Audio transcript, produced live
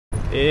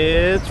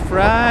It's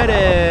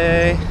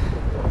Friday.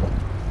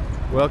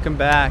 Welcome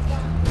back.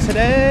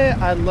 Today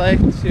I'd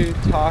like to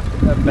talk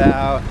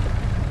about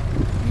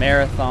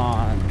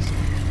marathons.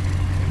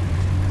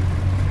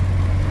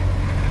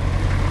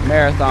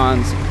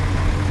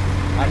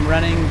 I'm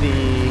running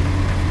the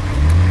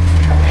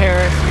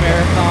Paris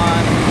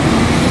Marathon.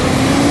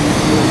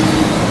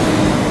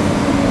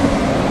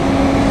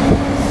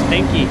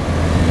 Stinky.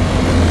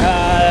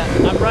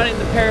 I'm running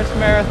the Paris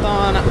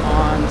Marathon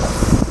on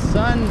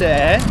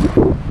Sunday,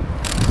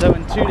 so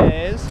in 2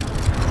 days,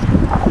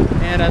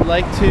 and I'd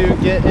like to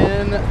get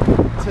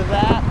into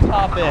that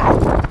topic.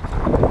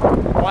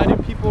 Why do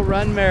people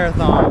run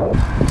marathons?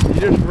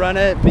 You just run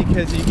it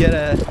because you get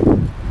at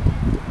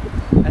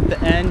the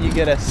end you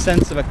get a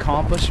sense of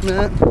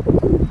accomplishment,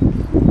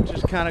 which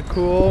is kind of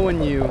cool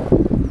when you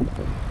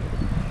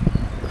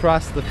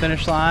cross the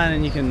finish line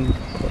and you can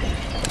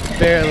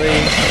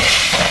barely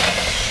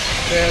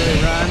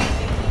run.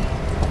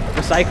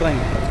 Recycling.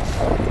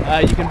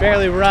 You can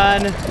barely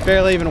run,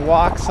 barely even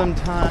walk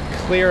sometimes.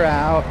 Clear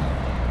out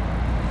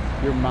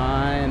your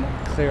mind,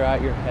 clear out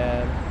your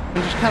head,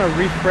 and just kind of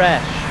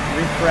refresh,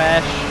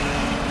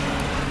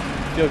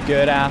 feel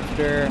good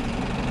after.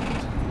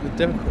 A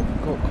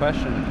difficult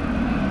question.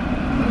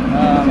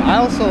 I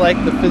also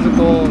like the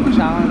physical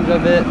challenge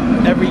of it.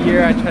 Every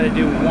year I try to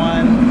do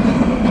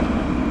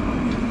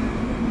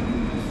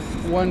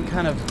one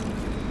kind of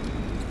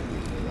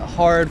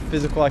hard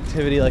physical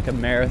activity, like a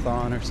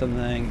marathon or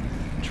something,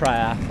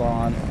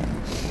 triathlon,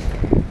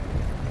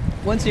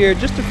 once a year,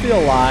 just to feel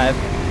alive,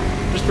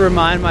 just to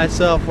remind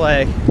myself,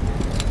 like,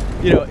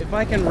 you know, if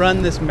I can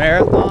run this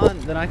marathon,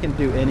 then I can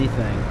do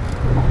anything.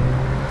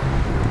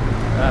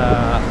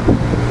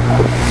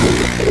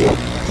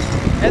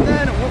 And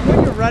then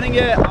when you're running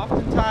it,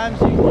 oftentimes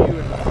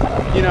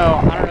you know,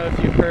 I don't know if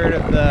you've heard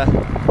of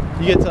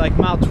you get to like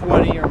mile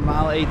 20 or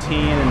mile 18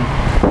 and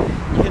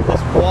you hit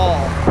this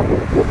wall,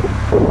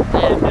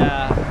 and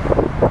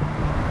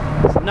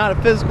it's not a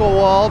physical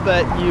wall,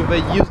 but you've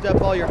used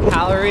up all your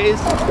calories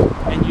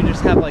and you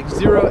just have like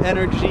zero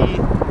energy.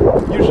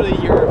 Usually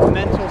your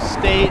mental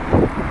state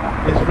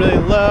is really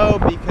low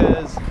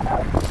because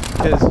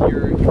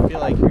you feel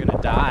like you're gonna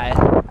die.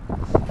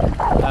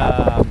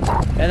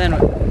 And then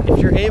if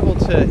you're able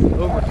to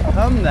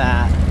overcome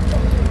that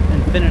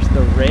and finish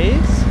the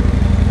race,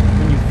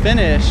 when you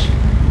finish,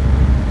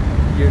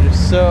 you're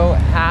just so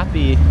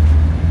happy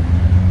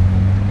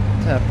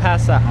to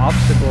pass that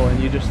obstacle, and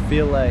you just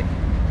feel like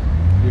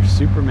you're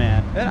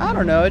Superman. And I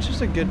don't know, it's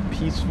just a good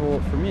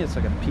peaceful, for me it's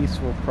like a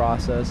peaceful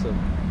process of,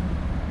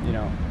 you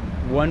know,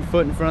 one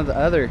foot in front of the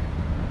other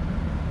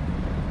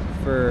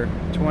for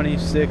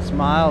 26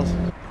 miles.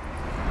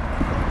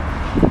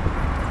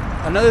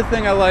 Another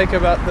thing I like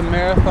about the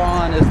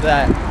marathon is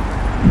that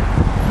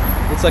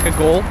it's like a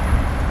goal.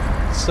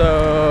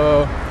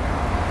 So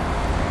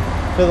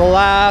for the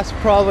last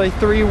probably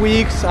 3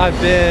 weeks, I've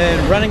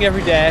been running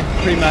every day,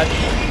 pretty much,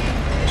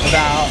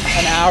 about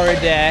an hour a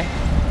day.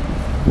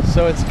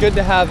 So it's good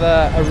to have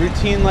a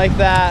routine like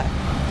that.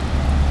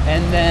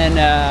 And then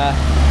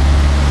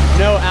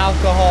no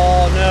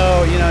alcohol,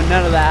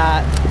 none of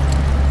that.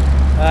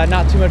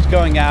 Not too much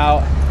going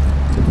out.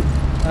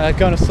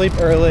 Going to sleep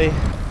early.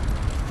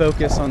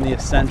 Focus on the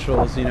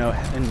essentials, you know,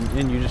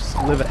 and you just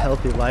live a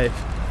healthy life.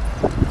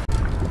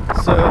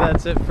 So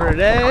that's it for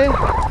today.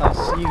 I'll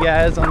see you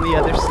guys on the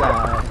other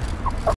side.